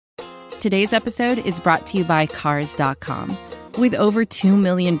Today's episode is brought to you by Cars.com. With over 2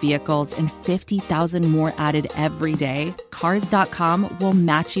 million vehicles and 50,000 more added every day, Cars.com will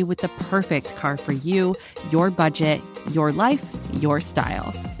match you with the perfect car for you, your budget, your life, your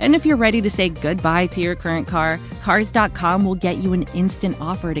style. And if you're ready to say goodbye to your current car, Cars.com will get you an instant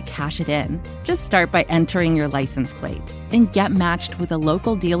offer to cash it in. Just start by entering your license plate and get matched with a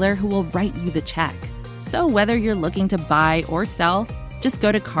local dealer who will write you the check. So whether you're looking to buy or sell, just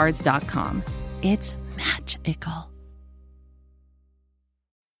go to Cars.com. It's magical.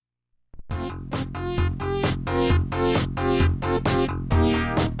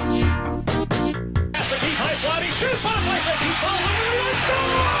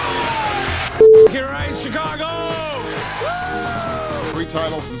 Here rise Chicago! Woo! 3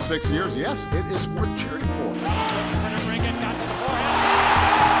 titles in 6 years. Yes, it is worth cheering for. Got to the forehand.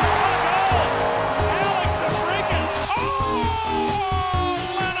 Alex DeBrincat. Oh,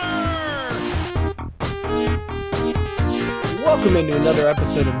 Leonard! Welcome into another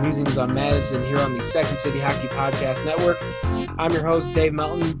episode of Musings on Madison here on the Second City Hockey Podcast Network. I'm your host, Dave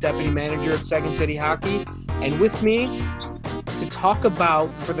Melton, Deputy Manager at Second City Hockey. And with me to talk about,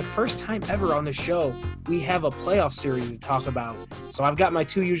 for the first time ever on the show, we have a playoff series to talk about. So I've got my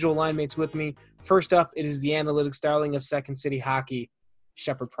two usual line mates with me. First up, it is the analytics darling of Second City Hockey,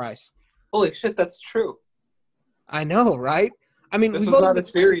 Shepard Price. Holy shit, that's true. I know, right? I mean, this was not a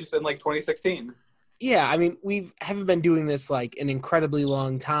series in like 2016. Yeah, I mean, haven't been doing this like an incredibly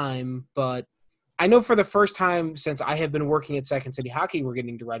long time, but I know for the first time since I have been working at Second City Hockey, we're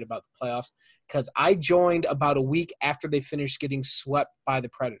getting to write about the playoffs because I joined about a week after they finished getting swept by the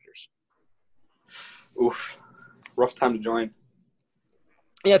Predators. Oof. Rough time to join.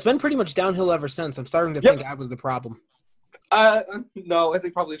 Yeah, it's been pretty much downhill ever since. I'm starting to think I was the problem. No, I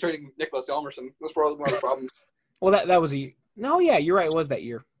think probably trading Nicholas Elmerson was probably more of the problem. Well, that was a – no, yeah, you're right. It was that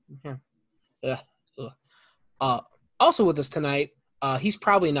year. Yeah. Also with us tonight, he's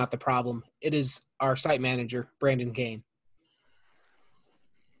probably not the problem. It is our site manager, Brandon Kane.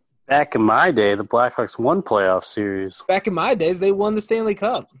 Back in my day, the Blackhawks won playoff series. Back in my days, they won the Stanley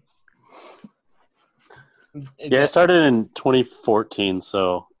Cup. I started in 2014,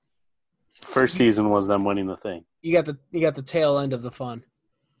 so first season was them winning the thing. You got the tail end of the fun.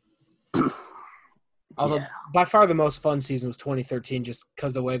 Although by far the most fun season was 2013, just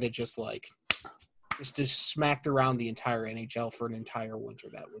because the way they just smacked around the entire NHL for an entire winter.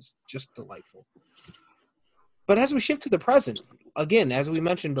 That was just delightful. But as we shift to the present, again, as we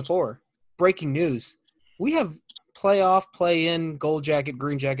mentioned before, breaking news. We have playoff, play-in, gold jacket,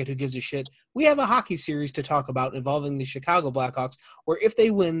 green jacket, who gives a shit. We have a hockey series to talk about involving the Chicago Blackhawks, where if they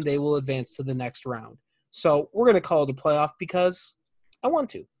win, they will advance to the next round. So we're going to call it a playoff because I want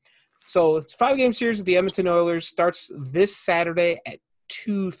to. So it's a 5-game series with the Edmonton Oilers. Starts this Saturday at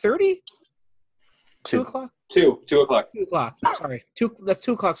 2:30? 2 o'clock? 2 o'clock. 2 o'clock. Sorry. That's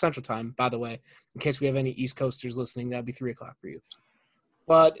 2 o'clock Central Time, by the way. In case we have any East Coasters listening, that'd be 3 o'clock for you.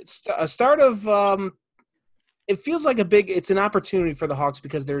 But it's a start of it feels like it's an opportunity for the Hawks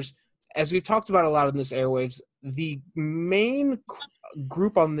because there's, as we've talked about a lot in this airwaves, the main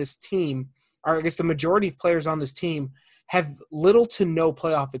group on this team, or I guess the majority of players on this team, have little to no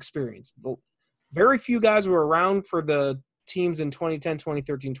playoff experience. Very few guys were around for the teams in 2010,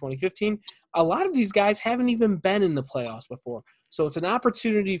 2013, 2015. A lot of these guys haven't even been in the playoffs before. So it's an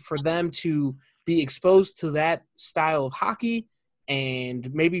opportunity for them to be exposed to that style of hockey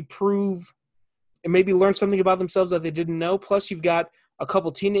and maybe learn something about themselves that they didn't know. Plus, you've got a couple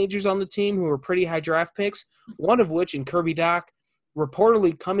teenagers on the team who are pretty high draft picks, one of which, in Kirby Dach,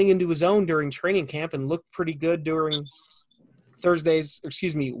 reportedly coming into his own during training camp and looked pretty good during Wednesday's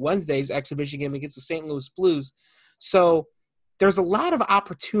exhibition game against the St. Louis Blues. So there's a lot of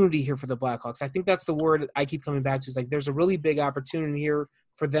opportunity here for the Blackhawks. I think that's the word I keep coming back to. It's like there's a really big opportunity here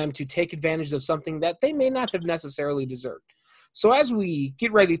for them to take advantage of something that they may not have necessarily deserved. So as we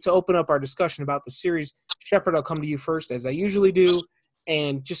get ready to open up our discussion about the series, Shepard, I'll come to you first, as I usually do.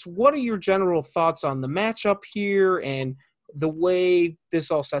 And just what are your general thoughts on the matchup here and the way this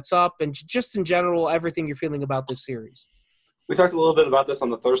all sets up and just in general, everything you're feeling about this series? We talked a little bit about this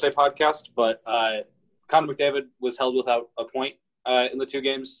on the Thursday podcast, but Connor McDavid was held without a point in the 2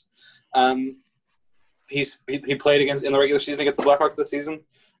 games. He played in the regular season against the Blackhawks this season.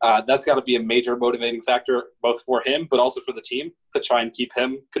 That's got to be a major motivating factor, both for him, but also for the team to try and keep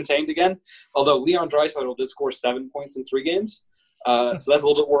him contained again. Although Leon Draisaitl did score 7 points in 3 games. So that's a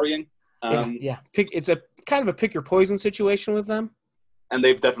little bit worrying. It's a kind of a pick your poison situation with them. And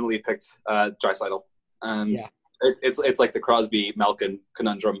they've definitely picked Draisaitl. It's like the Crosby-Malkin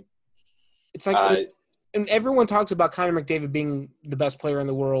conundrum. It's like and everyone talks about Connor McDavid being the best player in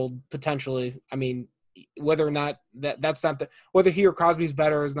the world, potentially. I mean, whether or not that's not whether he or Crosby's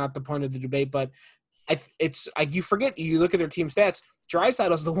better is not the point of the debate, but it's like you forget, you look at their team stats,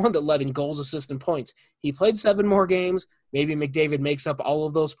 Draisaitl's the one that led in goals, assists, and points. He played 7 more games. Maybe McDavid makes up all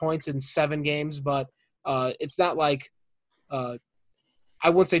of those points in 7 games, but it's not like I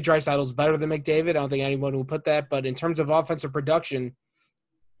wouldn't say Draisaitl's better than McDavid. I don't think anyone would put that, but in terms of offensive production,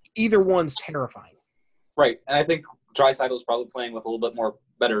 either one's terrifying. Right, and I think Draisaitl's probably playing with a little bit more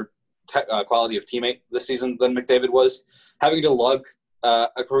better quality of teammate this season than McDavid was. Having to lug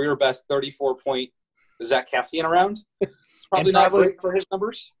a career-best 34-point Zach Kassian around, it's probably not great for his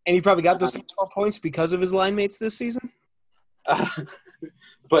numbers. And he probably got those 12 points because of his line mates this season.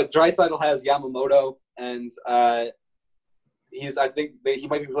 But Draisaitl has Yamamoto, and I think he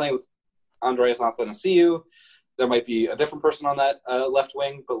might be playing with Andreas Athanasiou. There might be a different person on that left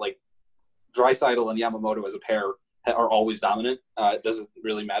wing, but like Draisaitl and Yamamoto as a pair are always dominant. It doesn't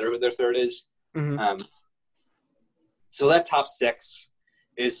really matter who their third is. Mm-hmm. So that top 6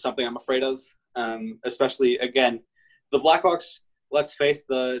 is something I'm afraid of, especially, again, the Blackhawks, let's face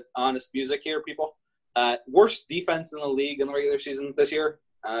the honest music here, people. Worst defense in the league in the regular season this year,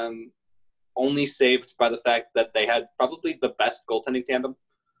 only saved by the fact that they had probably the best goaltending tandem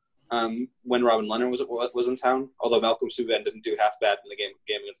when Robin Leonard was in town, although Malcolm Subban didn't do half bad in the game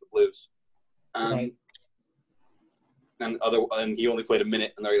against the Blues. Right. And he only played a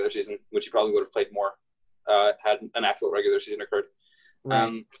minute in the regular season, which he probably would have played more had an actual regular season occurred.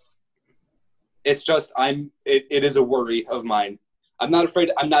 Right. It's just it is a worry of mine. I'm not afraid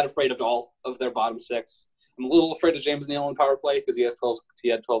at all of their bottom 6. I'm a little afraid of James Neal in power play because he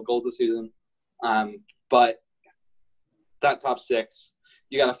had 12 goals this season. But that top 6,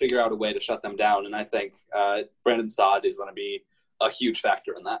 you got to figure out a way to shut them down, and I think Brandon Saad is going to be a huge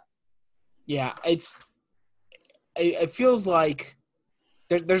factor in that. Yeah, it feels like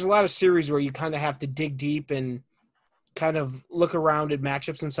there's a lot of series where you kind of have to dig deep and kind of look around at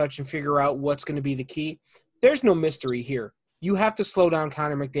matchups and such and figure out what's going to be the key. There's no mystery here. You have to slow down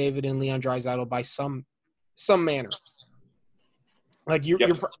Connor McDavid and Leon Draisaitl by some manner. Like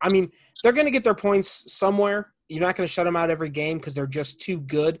I mean, they're going to get their points somewhere. You're not going to shut them out every game because they're just too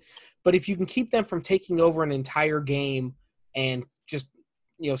good. But if you can keep them from taking over an entire game and just,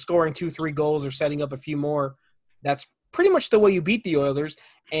 scoring 2-3 goals or setting up a few more, that's pretty much the way you beat the Oilers.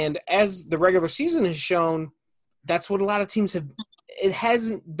 And as the regular season has shown, that's what a lot of teams have. It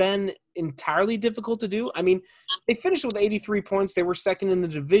hasn't been entirely difficult to do. I mean, they finished with 83 points. They were second in the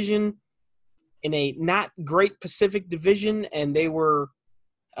division in a not great Pacific division, and they were,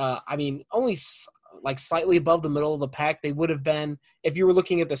 only like slightly above the middle of the pack. They would have been, if you were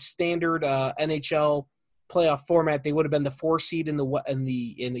looking at the standard NHL playoff format, they would have been the 4 seed in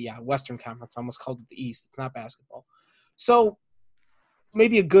the Western Conference. I almost called it the East. It's not basketball. So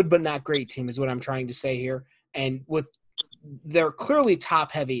maybe a good but not great team is what I'm trying to say here. And they're clearly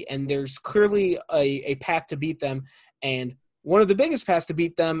top heavy, and there's clearly a path to beat them. And one of the biggest paths to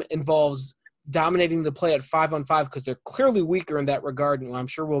beat them involves dominating the play at 5-on-5 because they're clearly weaker in that regard. And I'm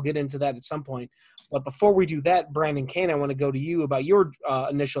sure we'll get into that at some point. But before we do that, Brandon Kane, I want to go to you about your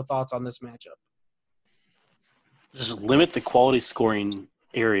initial thoughts on this matchup. Just limit the quality scoring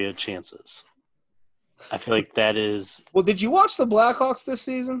area chances. I feel like that is. Well, did you watch the Blackhawks this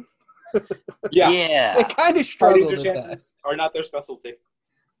season? Yeah. They kind of struggled with chances that. Are not their specialty.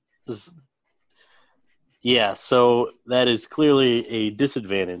 Yeah, so that is clearly a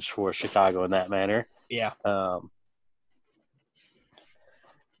disadvantage for Chicago in that manner. Yeah.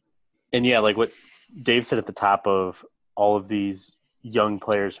 And yeah, like what Dave said at the top of all of these young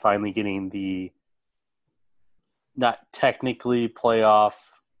players finally getting the not technically playoff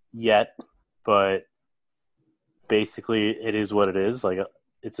yet, but basically it is what it is. Like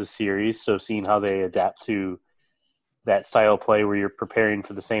it's a series, so seeing how they adapt to that style of play where you're preparing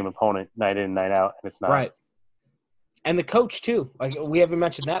for the same opponent night in, night out, and it's not. Right. And the coach, too. Like, we haven't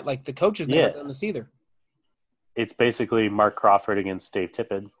mentioned that. Like, the coach has never done this either. It's basically Mark Crawford against Dave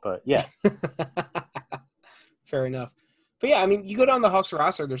Tippett, but yeah. Fair enough. But, yeah, I mean, you go down the Hawks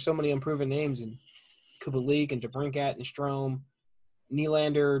roster, there's so many unproven names in Kubalik and DeBrincat and Strome,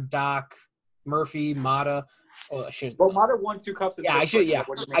 Nylander, Doc, Murphy, Mata. Oh, Mata won 2 cups. I should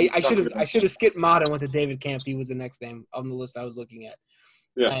have skipped Mata and went to David Kampf. He was the next name on the list I was looking at.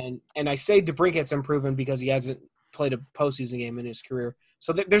 Yeah. And I say DeBrincat's unproven because he hasn't played a postseason game in his career.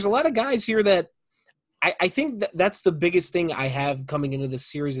 So there's a lot of guys here that I think that's the biggest thing I have coming into this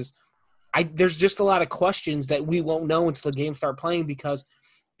series is there's just a lot of questions that we won't know until the games start playing because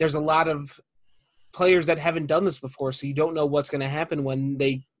there's a lot of players that haven't done this before, so you don't know what's going to happen when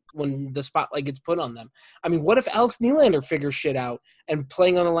they when the spotlight gets put on them. I mean, what if Alex Nylander figures shit out and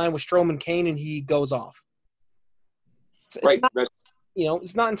playing on the line with Stroman Kane and he goes off? It's not,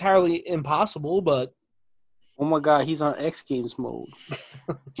 it's not entirely impossible, but oh my God, he's on X Games mode.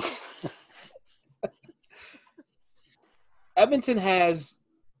 Edmonton has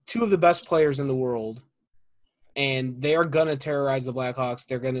two of the best players in the world, and they are going to terrorize the Blackhawks.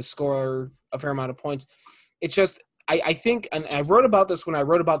 They're going to score a fair amount of points. It's just, I think, and I wrote about this when I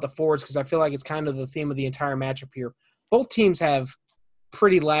wrote about the forwards because I feel like it's kind of the theme of the entire matchup here. Both teams have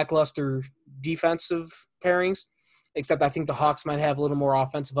pretty lackluster defensive pairings, except I think the Hawks might have a little more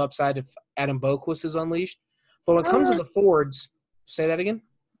offensive upside if Adam Boquist is unleashed. But when it comes to the forwards, say that again?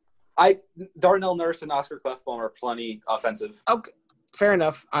 Darnell Nurse and Oscar Klefbom are plenty offensive. Okay, fair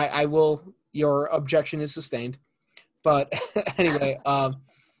enough. I will. Your objection is sustained. But anyway,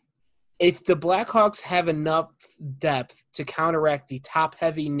 if the Blackhawks have enough depth to counteract the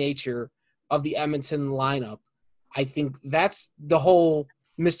top-heavy nature of the Edmonton lineup, I think that's the whole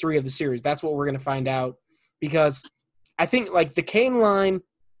mystery of the series. That's what we're going to find out because I think like the Kane line,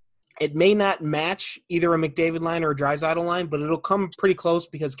 it may not match either a McDavid line or a Draisaitl line, but it'll come pretty close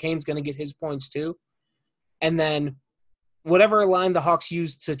because Kane's going to get his points too. And then whatever line the Hawks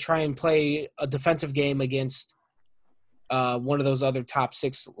use to try and play a defensive game against one of those other top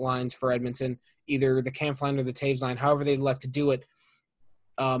six lines for Edmonton, either the Kampf line or the Taves line, however they'd like to do it.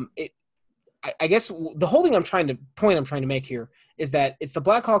 I guess the whole thing I'm trying to make here is that it's the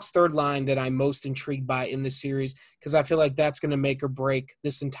Blackhawks' third line that I'm most intrigued by in this series because I feel like that's going to make or break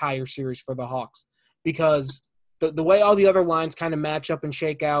this entire series for the Hawks because the way all the other lines kind of match up and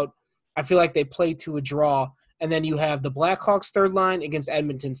shake out, I feel like they play to a draw. And then you have the Blackhawks' third line against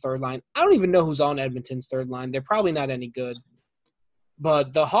Edmonton's third line. I don't even know who's on Edmonton's third line. They're probably not any good.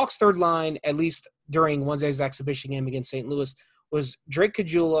 But the Hawks' third line, at least during Wednesday's exhibition game against St. Louis, was Drake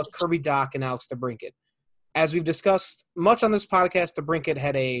Caggiula, Kirby Dach, and Alex DeBrincat. As we've discussed much on this podcast, DeBrincat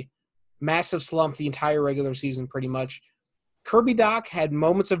had a massive slump the entire regular season pretty much. Kirby Dach had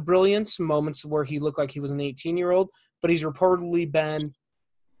moments of brilliance, moments where he looked like he was an 18-year-old, but he's reportedly been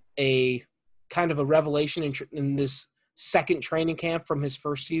a kind of a revelation in this second training camp from his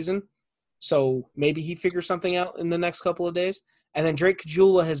first season. So maybe he figures something out in the next couple of days. And then Drake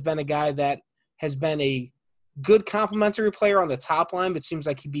Caggiula has been a guy that has been a good complementary player on the top line, but seems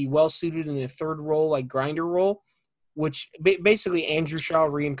like he'd be well-suited in a third role, like grinder role, which basically Andrew Shaw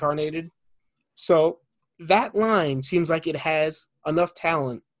reincarnated. So that line seems like it has enough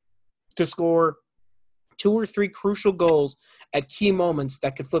talent to score 2 or 3 crucial goals at key moments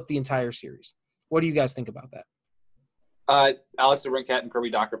that could flip the entire series. What do you guys think about that? Alex DeBrincat and Kirby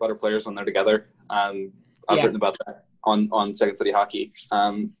Dach are better players when they're together. I've written about that on Second City Hockey.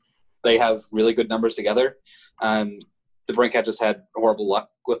 They have really good numbers together. DeBrincat just had horrible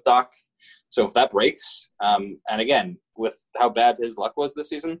luck with Dach. So if that breaks, and again, with how bad his luck was this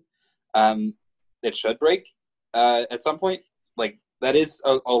season, it should break at some point. Like, that is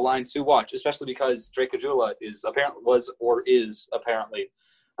a line to watch, especially because Drake Caggiula is apparently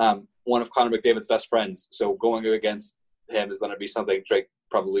one of Connor McDavid's best friends. So going against him is going to be something Drake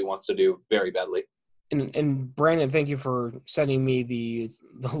probably wants to do very badly. And Brandon, thank you for sending me the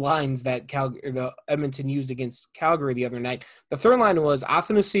lines that the Edmonton used against Calgary the other night. The third line was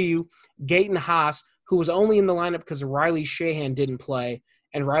Athanasiou, Gaetan Haas, who was only in the lineup because Riley Sheahan didn't play,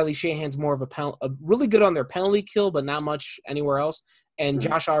 and Riley Sheahan's more of a really good on their penalty kill, but not much anywhere else. And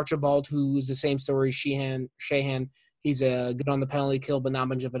Josh Archibald, who is the same story, Sheahan. He's good on the penalty kill, but not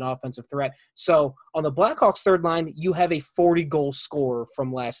much of an offensive threat. So on the Blackhawks' third line, you have a 40-goal scorer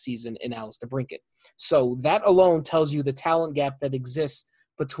from last season in Alex DeBrincat. So that alone tells you the talent gap that exists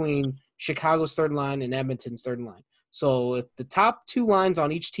between Chicago's third line and Edmonton's third line. So if the top 2 lines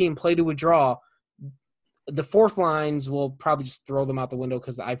on each team play to a draw, the fourth lines will probably just throw them out the window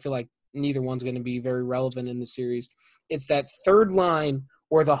because I feel like neither one's going to be very relevant in the series. It's that third line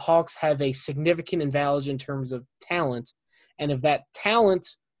where the Hawks have a significant advantage in terms of talent. And if that talent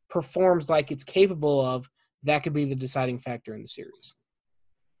performs like it's capable of, that could be the deciding factor in the series.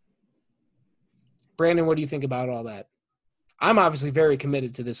 Brandon, what do you think about all that? I'm obviously very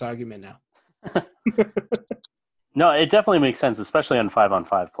committed to this argument now. No, it definitely makes sense, especially on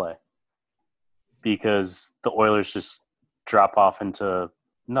 5-on-5 play, because the Oilers just drop off into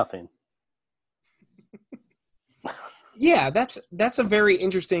nothing. Yeah, that's a very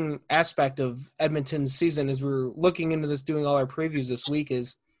interesting aspect of Edmonton's season as we're looking into this, doing all our previews this week,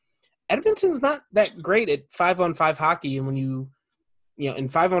 is Edmonton's not that great at 5-on-5 hockey. And when you in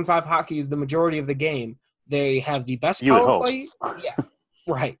 5-on-5 hockey is the majority of the game. They have the best power play. Yeah,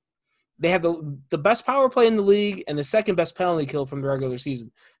 right. they have the best power play in the league and the second best penalty kill from the regular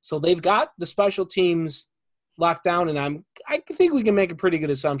season. So they've got the special teams locked down, and I think we can make a pretty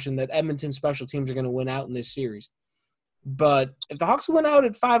good assumption that Edmonton special teams are going to win out in this series. But if the Hawks win out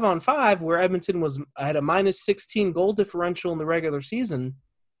at 5-on-5, where Edmonton had a -16 goal differential in the regular season,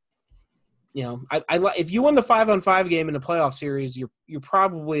 if you win the 5-on-5 game in a playoff series, you're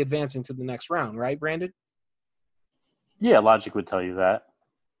probably advancing to the next round, right, Brandon? Yeah, logic would tell you that.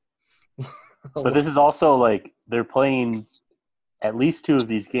 But this is also like they're playing at least 2 of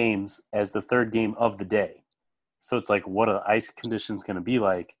these games as the third game of the day. So it's like, what are the ice conditions going to be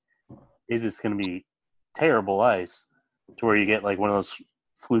like? Is this going to be terrible ice to where you get like one of those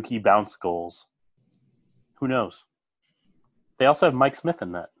fluky bounce goals? Who knows? They also have Mike Smith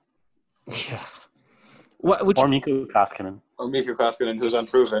in that. Yeah. Or Mikko Koskinen. Who's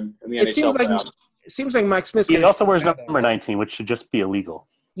unproven in the NHL. It seems like Mike Smith. He also wears number 19, which should just be illegal.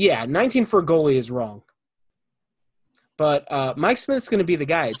 Yeah, 19 for a goalie is wrong. But Mike Smith's going to be the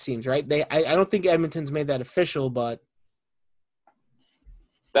guy, it seems, right? I don't think Edmonton's made that official, but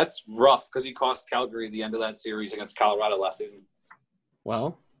that's rough because he cost Calgary the end of that series against Colorado last season.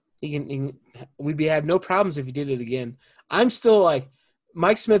 Well, we'd have no problems if he did it again. I'm still like,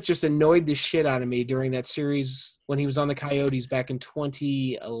 Mike Smith just annoyed the shit out of me during that series when he was on the Coyotes back in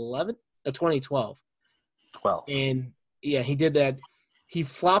 2012. 12. And, yeah, he did that. He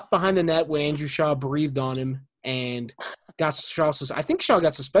flopped behind the net when Andrew Shaw breathed on him and got Shaw. I think Shaw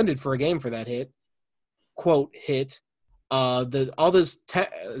got suspended for a game for that hit. Quote, hit. All this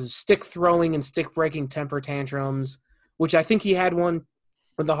stick throwing and stick breaking temper tantrums, which I think he had one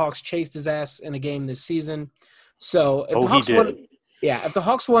when the Hawks chased his ass in a game this season. So if the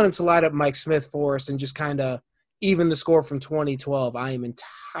Hawks wanted to light up Mike Smith for us and just kind of even the score from 2012, I am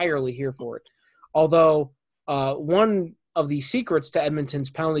entirely here for it. Although one of the secrets to Edmonton's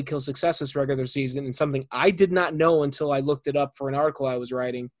penalty kill success this regular season, and something I did not know until I looked it up for an article I was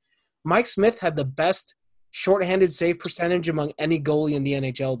writing, Mike Smith had the best shorthanded save percentage among any goalie in the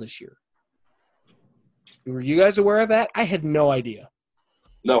NHL this year. Were you guys aware of that? I had no idea.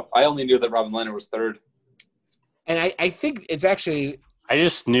 No, I only knew that Robin Lehner was third. And I think it's actually – I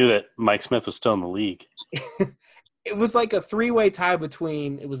just knew that Mike Smith was still in the league. It was like a three-way tie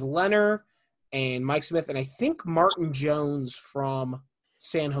between – it was Lehner and Mike Smith, and I think Martin Jones from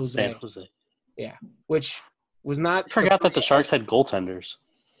San Jose. Yeah, which was not – I forgot that the Sharks had goaltenders.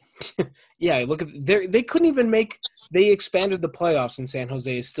 Yeah, look at they couldn't even make – they expanded the playoffs, and San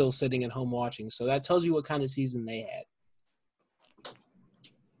Jose is still sitting at home watching. So that tells you what kind of season they had.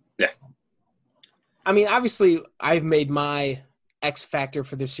 Yeah. I mean, obviously, I've made my X factor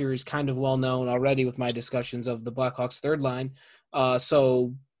for this series kind of well known already with my discussions of the Blackhawks third line.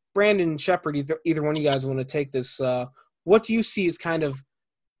 So, Brandon, Shepard, either one of you guys want to take this. What do you see as kind of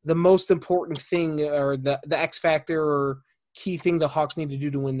the most important thing or the X factor or key thing the Hawks need to do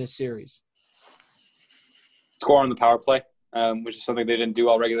to win this series? Score on the power play, which is something they didn't do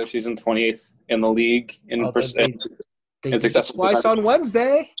all regular season, 28th in the league They did twice on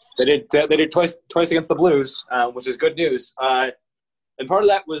Wednesday. They did twice against the Blues, which is good news. And part of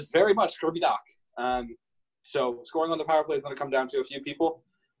that was very much Kirby Dach. So scoring on the power play is going to come down to a few people.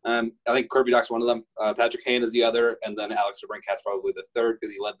 I think Kirby Dach's one of them. Patrick Kane is the other, and then Alex DeBrincat's probably the third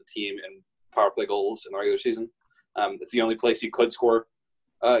because he led the team in power play goals in the regular season. It's the only place he could score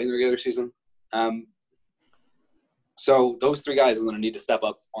in the regular season. So those three guys are going to need to step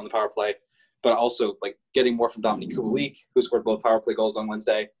up on the power play, but also like getting more from Dominique Kubalik, who scored both power play goals on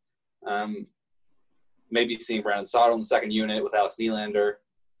Wednesday. Maybe seeing Brandon Saad on the second unit with Alex Nylander,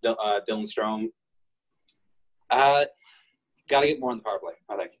 Dylan Strome. Got to get more on the power play,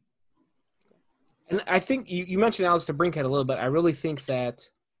 I think. And I think you mentioned Alex DeBrincat a little bit. I really think that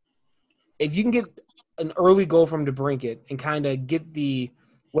if you can get an early goal from DeBrincat and kind of get the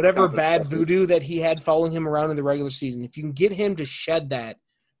whatever bad voodoo that he had following him around in the regular season, if you can get him to shed that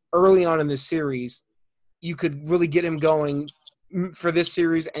early on in this series, you could really get him going for this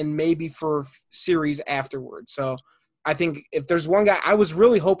series and maybe for series afterwards. So I think if there's one guy, I was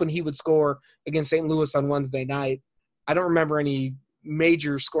really hoping he would score against St. Louis on Wednesday night. I don't remember any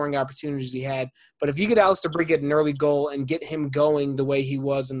major scoring opportunities he had, but if you get Alex DeBrincat an early goal and get him going the way he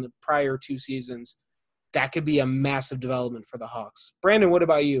was in the prior two seasons, that could be a massive development for the Hawks. Brandon, what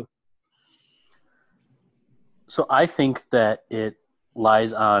about you? So I think that it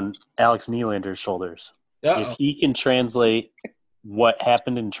lies on Alex Nylander's shoulders. Uh-oh. If he can translate what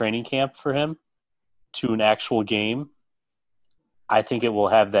happened in training camp for him to an actual game, I think it will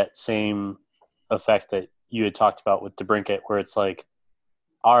have that same effect that you had talked about with DeBrincat, where it's like,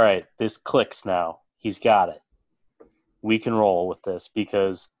 all right, this clicks now. He's got it. We can roll with this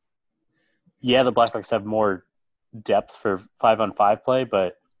because yeah, the Blackhawks have more depth for 5-on-5 play,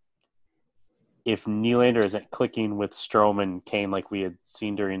 but if Nylander isn't clicking with Strome and Kane like we had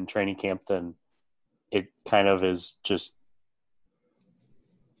seen during training camp, then it kind of is just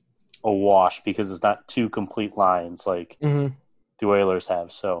a wash because it's not two complete lines like the Oilers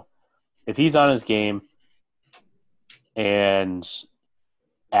have. So if he's on his game and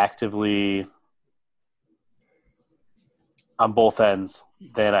actively on both ends,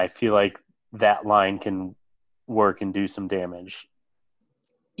 then I feel like that line can work and do some damage.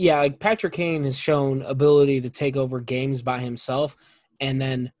 Yeah, like Patrick Kane has shown ability to take over games by himself, and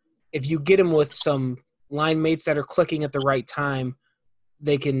then if you get him with some line mates that are clicking at the right time,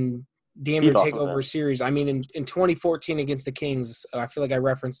 they can damn near take over a series. I mean, in 2014 against the Kings, I feel like I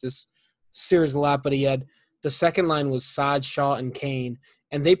referenced this series a lot, but he had the second line was Saad, Shaw, and Kane,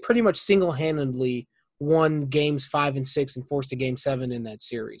 and they pretty much single-handedly won games 5 and 6 and forced a game 7 in that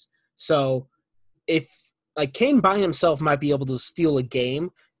series. So if like Kane by himself might be able to steal a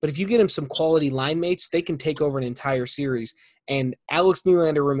game, but if you get him some quality line mates, they can take over an entire series. And Alex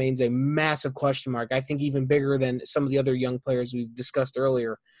Nylander remains a massive question mark. I think even bigger than some of the other young players we've discussed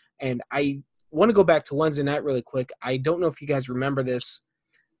earlier. And I want to go back to Wednesday night really quick. I don't know if you guys remember this.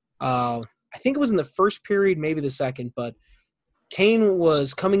 I think it was in the first period, maybe the second, but Kane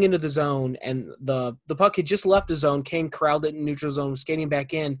was coming into the zone, and the puck had just left the zone. Kane corralled it in neutral zone, skating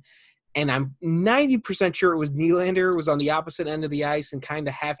back in, and I'm 90% sure it was Nylander was on the opposite end of the ice and kind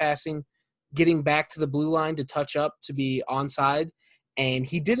of half-assing, getting back to the blue line to touch up to be onside, and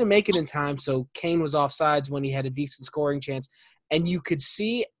he didn't make it in time, so Kane was offsides when he had a decent scoring chance. And you could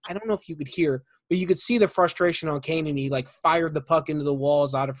see, I don't know if you could hear, but you could see the frustration on Kane, and he like fired the puck into the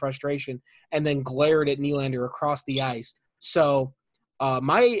walls out of frustration and then glared at Nylander across the ice. So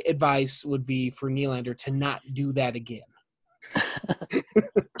my advice would be for Nylander to not do that again.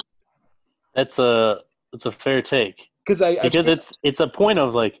 That's a fair take. Because it's a point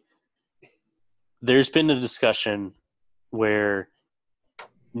of like there's been a discussion where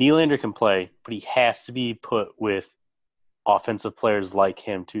Nylander can play, but he has to be put with offensive players like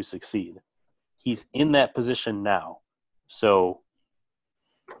him to succeed. He's in that position now. So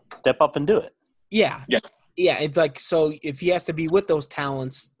step up and do it. Yeah. Yeah, it's like, so if he has to be with those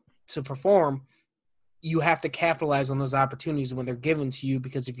talents to perform, you have to capitalize on those opportunities when they're given to you,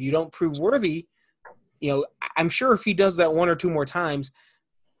 because if you don't prove worthy, I'm sure if he does that one or two more times,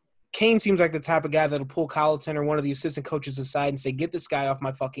 Kane seems like the type of guy that'll pull Colleton or one of the assistant coaches aside and say, get this guy off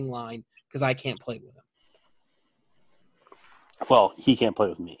my fucking line because I can't play with him. Well, he can't play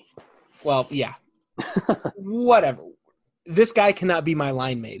with me. Well, yeah. Whatever. This guy cannot be my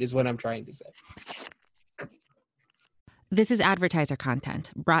line mate is what I'm trying to say. This is advertiser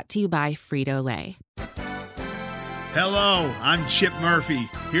content brought to you by Frito-Lay. Hello, I'm Chip Murphy,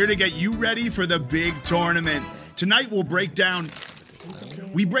 here to get you ready for the big tournament. Tonight we break down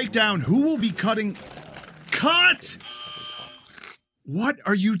who will be cutting. Cut! What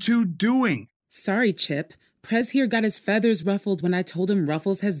are you two doing? Sorry, Chip. Prez here got his feathers ruffled when I told him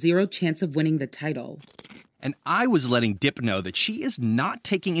Ruffles has zero chance of winning the title. And I was letting Dip know that she is not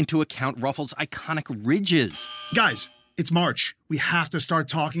taking into account Ruffles' iconic ridges. Guys, it's March. We have to start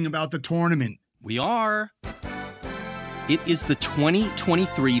talking about the tournament. We are. It is the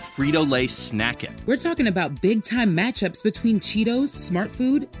 2023 Frito-Lay Snack It. We're talking about big-time matchups between Cheetos, Smart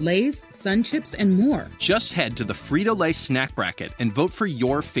Food, Lay's, Sun Chips, and more. Just head to the Frito-Lay Snack Bracket and vote for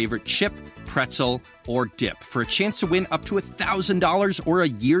your favorite chip, pretzel, or dip for a chance to win up to $1,000 or a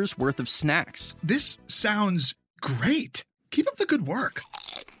year's worth of snacks. This sounds great. Keep up the good work.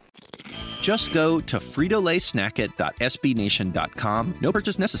 Just go to fritolaysnackit.sbnation.com. No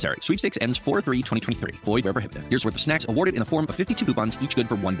purchase necessary. Sweepstakes ends 4/3/2023. Void where prohibited. Year's worth of snacks awarded in the form of 52 coupons, each good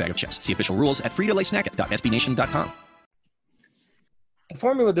for one bag of chips. See official rules at fritolaysnackit.sbnation.com. The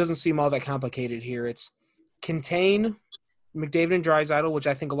formula doesn't seem all that complicated here. It's contain McDavid and Draisaitl, which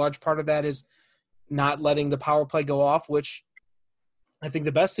I think a large part of that is not letting the power play go off, which I think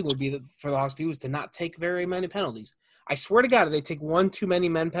the best thing would be for the Hawks to do is to not take very many penalties. I swear to God, if they take one too many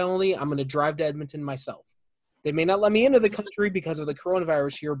men penalty, I'm going to drive to Edmonton myself. They may not let me into the country because of the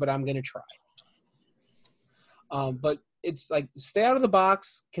coronavirus here, but I'm going to try. But it's like stay out of the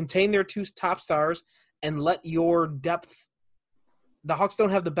box, contain their two top stars, and let your depth – the Hawks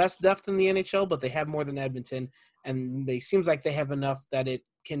don't have the best depth in the NHL, but they have more than Edmonton, and it seems like they have enough that it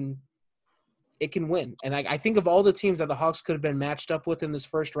can win. And I think of all the teams that the Hawks could have been matched up with in this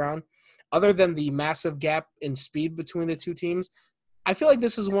first round, other than the massive gap in speed between the two teams, I feel like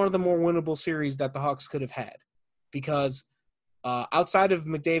this is one of the more winnable series that the Hawks could have had, because outside of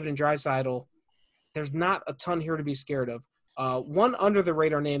McDavid and Draisaitl, there's not a ton here to be scared of. One under the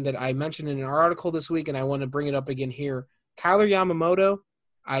radar name that I mentioned in an article this week, and I want to bring it up again here, Kyler Yamamoto.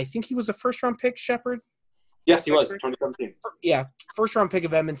 I think he was a first-round pick, Shepard. Yes, he was, 2017. Yeah, first-round pick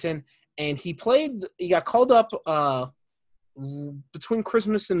of Edmonton. And he got called up between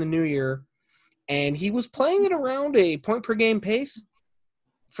Christmas and the New Year, and he was playing at around a point-per-game pace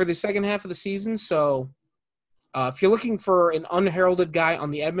for the second half of the season. So if you're looking for an unheralded guy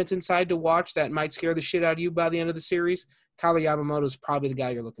on the Edmonton side to watch that might scare the shit out of you by the end of the series, Kyler Yamamoto is probably the guy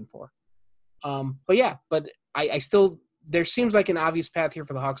you're looking for. But I still – there seems like an obvious path here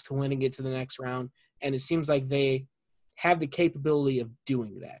for the Hawks to win and get to the next round, and it seems like they have the capability of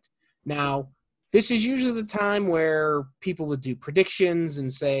doing that. Now, this is usually the time where people would do predictions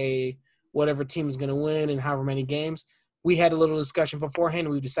and say whatever team is going to win and however many games. We had a little discussion beforehand,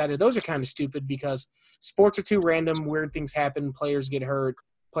 and we decided those are kind of stupid because sports are too random. Weird things happen. Players get hurt.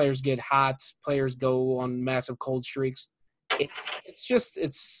 Players get hot. Players go on massive cold streaks.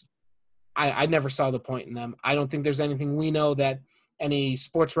 I never saw the point in them. I don't think there's anything we know that any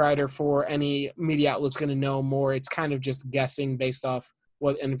sports writer for any media outlet's going to know more. It's kind of just guessing based off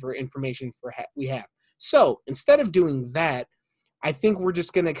what information we have. So instead of doing that, I think we're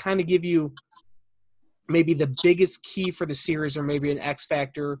just going to kind of give you maybe the biggest key for the series, or maybe an X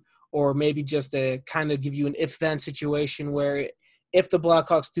factor, or maybe just a kind of give you an if-then situation where if the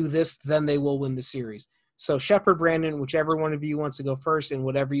Blackhawks do this, then they will win the series. So Shepard, Brandon, whichever one of you wants to go first, and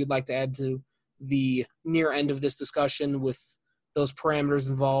whatever you'd like to add to the near end of this discussion with those parameters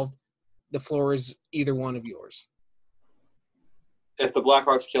involved, the floor is either one of yours. If the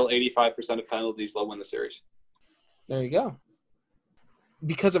Blackhawks kill 85% of penalties, they'll win the series. There you go.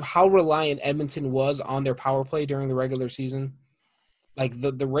 Because of how reliant Edmonton was on their power play during the regular season, like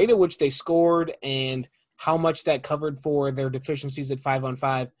the rate at which they scored and how much that covered for their deficiencies at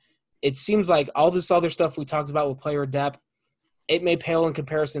 5-on-5, it seems like all this other stuff we talked about with player depth, it may pale in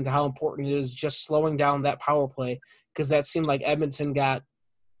comparison to how important it is just slowing down that power play, because that seemed like Edmonton got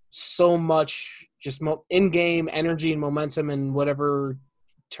so much just in-game energy and momentum and whatever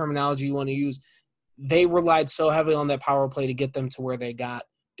terminology you want to use. They relied so heavily on that power play to get them to where they got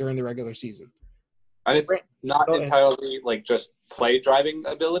during the regular season. And it's not entirely like just play driving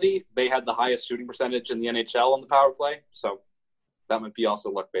ability. They had the highest shooting percentage in the NHL on the power play, so that might be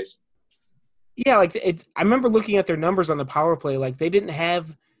also luck based. Yeah, I remember looking at their numbers on the power play. Like, they didn't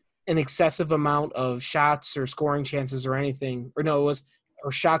have an excessive amount of shots or scoring chances or anything.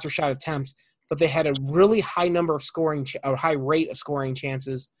 Or shots or shot attempts, but they had a really high number of high rate of scoring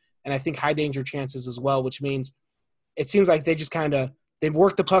chances, and I think high danger chances as well, which means it seems like they just they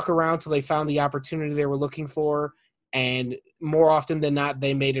worked the puck around till they found the opportunity they were looking for, and more often than not,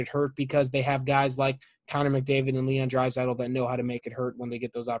 they made it hurt because they have guys like Connor McDavid and Leon Draisaitl that know how to make it hurt when they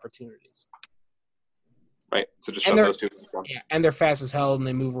get those opportunities. Right. So just shut those two. Yeah, and they're fast as hell, and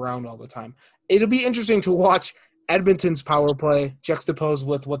they move around all the time. It'll be interesting to watch Edmonton's power play juxtaposed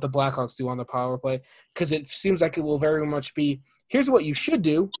with what the Blackhawks do on the power play, because it seems like it will very much be, here's what you should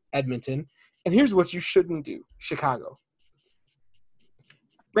do, Edmonton, and here's what you shouldn't do, Chicago.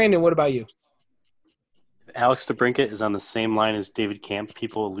 Brandon, what about you? If Alex DeBrincat is on the same line as David Camp,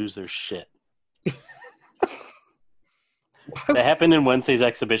 people will lose their shit. That happened in Wednesday's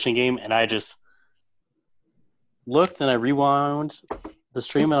exhibition game, and I just looked and I rewound the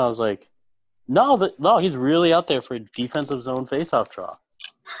stream, and I was like, No, he's really out there for a defensive zone faceoff draw.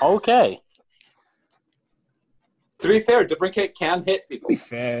 Okay. To be fair, DeBrincat can hit people. Be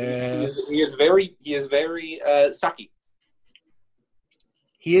fair. He is very stocky.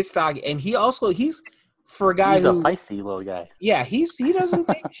 He is stocky, and he's for a guy he's a feisty little guy. Yeah, he doesn't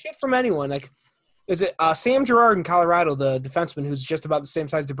take shit from anyone. Like, is it Sam Girard in Colorado, the defenseman who's just about the same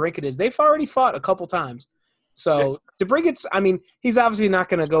size DeBrincat is? They've already fought a couple times. So DeBrincat's, he's obviously not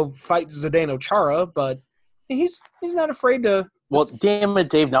going to go fight Zdeno Chara, but he's not afraid to. Well, damn it,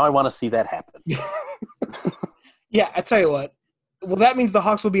 Dave! Now I want to see that happen. Yeah, I tell you what. Well, that means the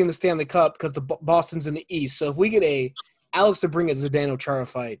Hawks will be in the Stanley Cup because the Boston's in the East. So if we get a Alex DeBrincat Zdeno Chara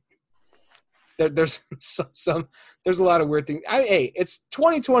fight, there's there's a lot of weird things. It's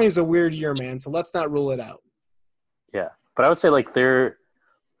 2020 is a weird year, man. So let's not rule it out. Yeah, but I would say they're.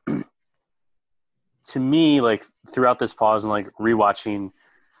 To me, throughout this pause and rewatching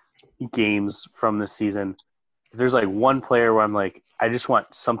games from this season, if there's one player where I'm I just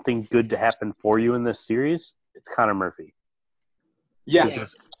want something good to happen for you in this series, it's Connor Murphy. Yeah. He's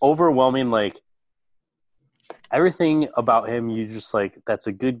just overwhelming, everything about him, you just that's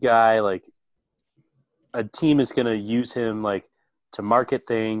a good guy. A team is going to use him to market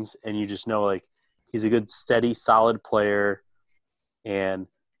things, and you just know he's a good, steady, solid player, and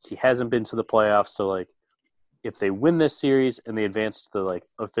he hasn't been to the playoffs, so if they win this series and they advance to the like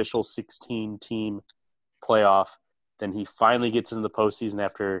official 16-team playoff, then he finally gets into the postseason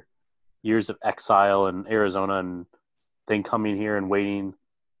after years of exile in Arizona, and then coming here and waiting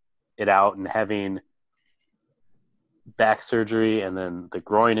it out and having back surgery and then the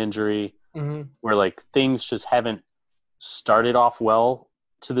groin injury, where like things just haven't started off well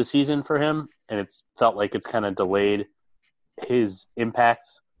to the season for him, and it's felt like it's kind of delayed his impact.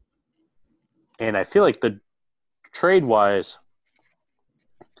 And I feel like the trade-wise,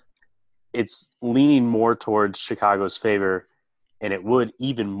 it's leaning more towards Chicago's favor, and it would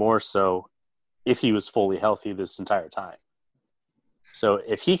even more so if he was fully healthy this entire time. So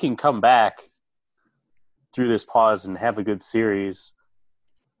if he can come back through this pause and have a good series,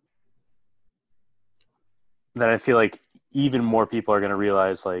 then I feel like even more people are going to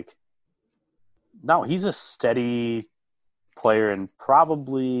realize, like, no, he's a steady player and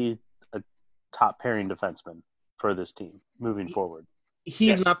probably a top pairing defenseman for this team moving forward. He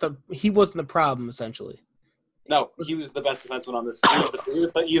wasn't the problem, essentially. No, he was the best defenseman on this. He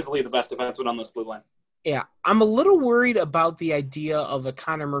was easily the best defenseman on this blue line. Yeah, I'm a little worried about the idea of a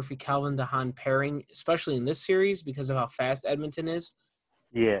Connor Murphy-Calvin DeHaan pairing, especially in this series because of how fast Edmonton is.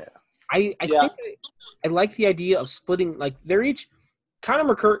 Yeah. I think I like the idea of splitting, like, they're each – Connor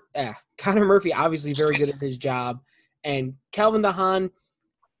Murphy, obviously very good at his job, and Calvin DeHaan,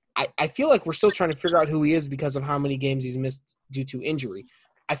 I feel like we're still trying to figure out who he is because of how many games he's missed due to injury.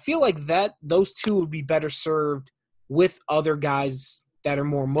 I feel like those two would be better served with other guys that are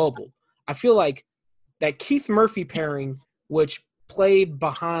more mobile. I feel like that Keith Murphy pairing, which played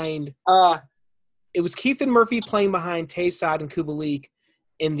behind it was Keith and Murphy playing behind Taysad and Kubalik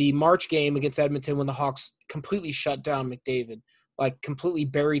in the March game against Edmonton when the Hawks completely shut down McDavid, like completely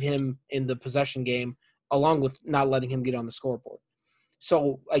buried him in the possession game, along with not letting him get on the scoreboard.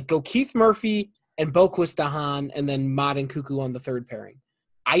 So, like, go Keith Murphy and Boquist DeHaan, and then Mott and Cuckoo on the third pairing.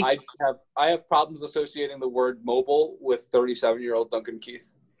 I have problems associating the word mobile with 37-year-old Duncan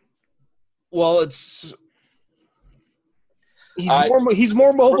Keith. Well, he's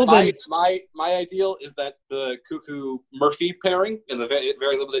more mobile than my ideal is that the Cuckoo Murphy pairing in the very,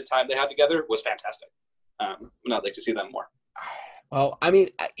 very limited time they had together was fantastic. And I'd like to see them more. Well, I mean,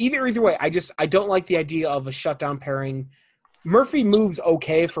 either way, I don't like the idea of a shutdown pairing. Murphy moves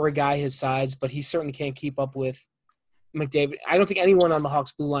okay for a guy his size, but he certainly can't keep up with McDavid. I don't think anyone on the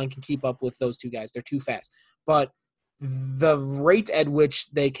Hawks blue line can keep up with those two guys. They're too fast. But the rate at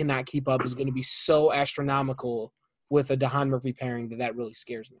which they cannot keep up is going to be so astronomical with a DeHaan Murphy pairing that really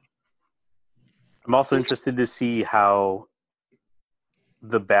scares me. I'm also interested to see how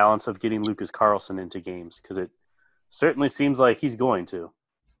the balance of getting Lucas Carlson into games, because it certainly seems like he's going to.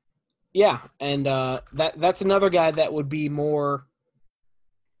 Yeah, and that's another guy that would be more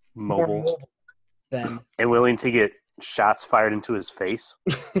mobile than and willing to get shots fired into his face,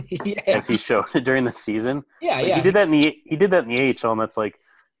 as he showed during the season. Yeah, like, he did that in the AHL, and that's like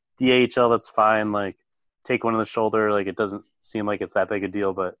the AHL. That's fine. Like, take one on the shoulder. Like, it doesn't seem like it's that big a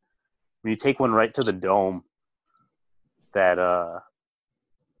deal. But when you take one right to the dome, that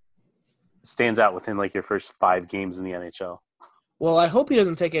stands out within like your first 5 games in the NHL. Well, I hope he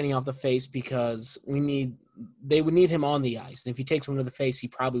doesn't take any off the face because they would need him on the ice. And if he takes one to the face, he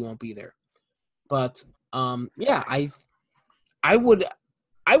probably won't be there. But yeah, I would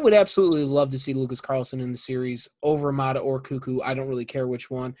absolutely love to see Lucas Carlson in the series over Mata or Cuckoo. I don't really care which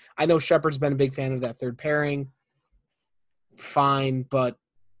one. I know Shepard's been a big fan of that third pairing. Fine, but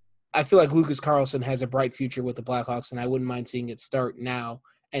I feel like Lucas Carlson has a bright future with the Blackhawks, and I wouldn't mind seeing it start now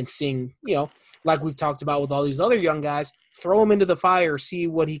and seeing, like we've talked about with all these other young guys, throw him into the fire, see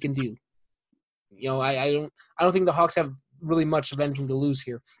what he can do. I don't think the Hawks have really much of anything to lose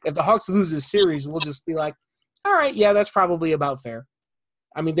here. If the Hawks lose this series, we'll just be like, all right, yeah, that's probably about fair.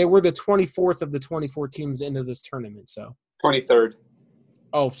 I mean, they were the 24th of the 24 teams into this tournament, so. 23rd.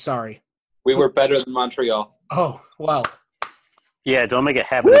 Oh, sorry. We were better than Montreal. Oh, well. Yeah, don't make a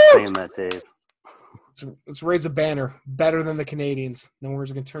habit of saying that, Dave. Let's raise a banner. Better than the Canadians. No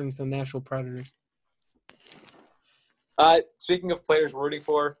one's going to turn into the Nashville Predators. Speaking of players rooting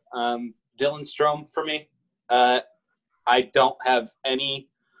for, Dylan Strome for me. I don't have any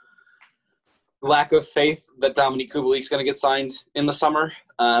lack of faith that Dominique Kubalik's going to get signed in the summer.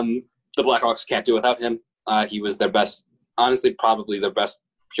 The Blackhawks can't do without him. He was their best, honestly, probably their best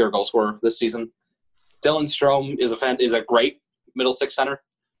pure goal scorer this season. Dylan Strome is a great middle six center,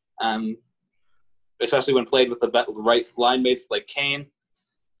 especially when played with the right line mates like Kane.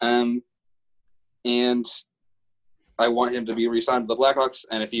 And I want him to be re-signed to the Blackhawks,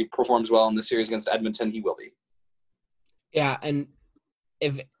 and if he performs well in the series against Edmonton, he will be. Yeah, and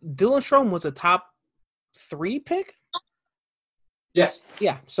if Dylan Strome was a top 3 pick. Yes.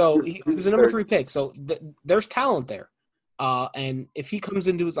 Yeah, so he was the number 3 pick. So there's talent there. And if he comes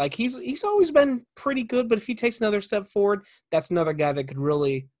into his, like, he's always been pretty good, but if he takes another step forward, that's another guy that could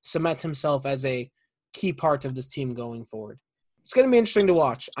really cement himself as a key part of this team going forward. It's going to be interesting to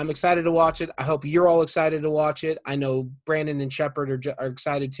watch. I'm excited to watch it. I hope you're all excited to watch it. I know Brandon and Shepard are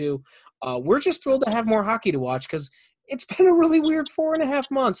excited too. We're just thrilled to have more hockey to watch because it's been a really weird 4.5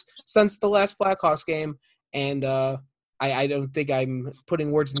 months since the last Blackhawks game, and I don't think I'm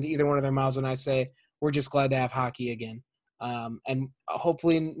putting words into either one of their mouths when I say we're just glad to have hockey again. And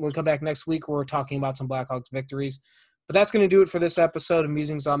hopefully when we come back next week, we're talking about some Blackhawks victories. But that's going to do it for this episode of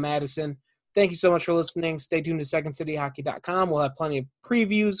Musings on Madison. Thank you so much for listening. Stay tuned to SecondCityHockey.com. We'll have plenty of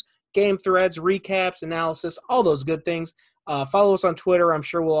previews, game threads, recaps, analysis, all those good things. Follow us on Twitter. I'm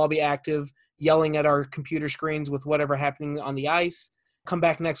sure we'll all be active, yelling at our computer screens with whatever happening on the ice. Come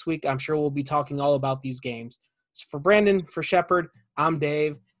back next week. I'm sure we'll be talking all about these games. So for Brandon, for Shepard, I'm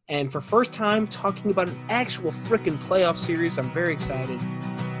Dave. And for first time talking about an actual frickin' playoff series, I'm very excited.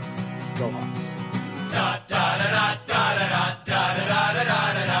 Go Hawks. Da da da da da da da da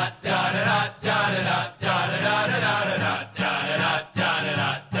da da da da da da da da.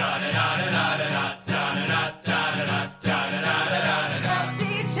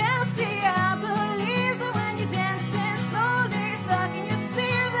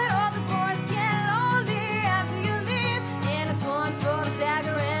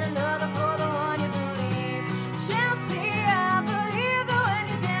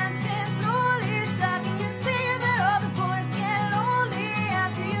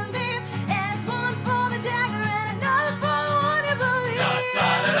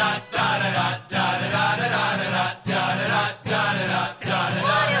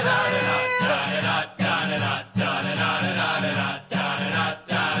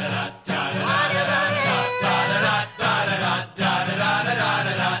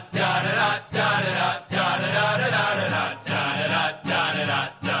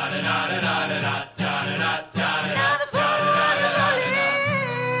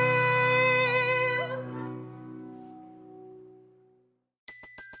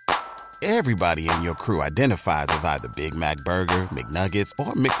 Everybody in your crew identifies as either Big Mac Burger, McNuggets,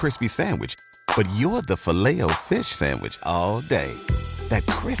 or McCrispy Sandwich. But you're the Filet-O-Fish Sandwich all day. That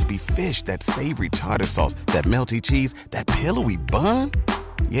crispy fish, that savory tartar sauce, that melty cheese, that pillowy bun.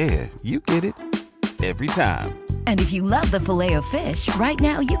 Yeah, you get it. Every time. And if you love the Filet-O-Fish, right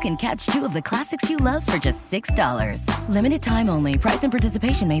now you can catch 2 of the classics you love for just $6. Limited time only. Price and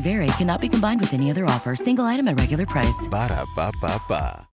participation may vary. Cannot be combined with any other offer. Single item at regular price. Ba-da-ba-ba-ba.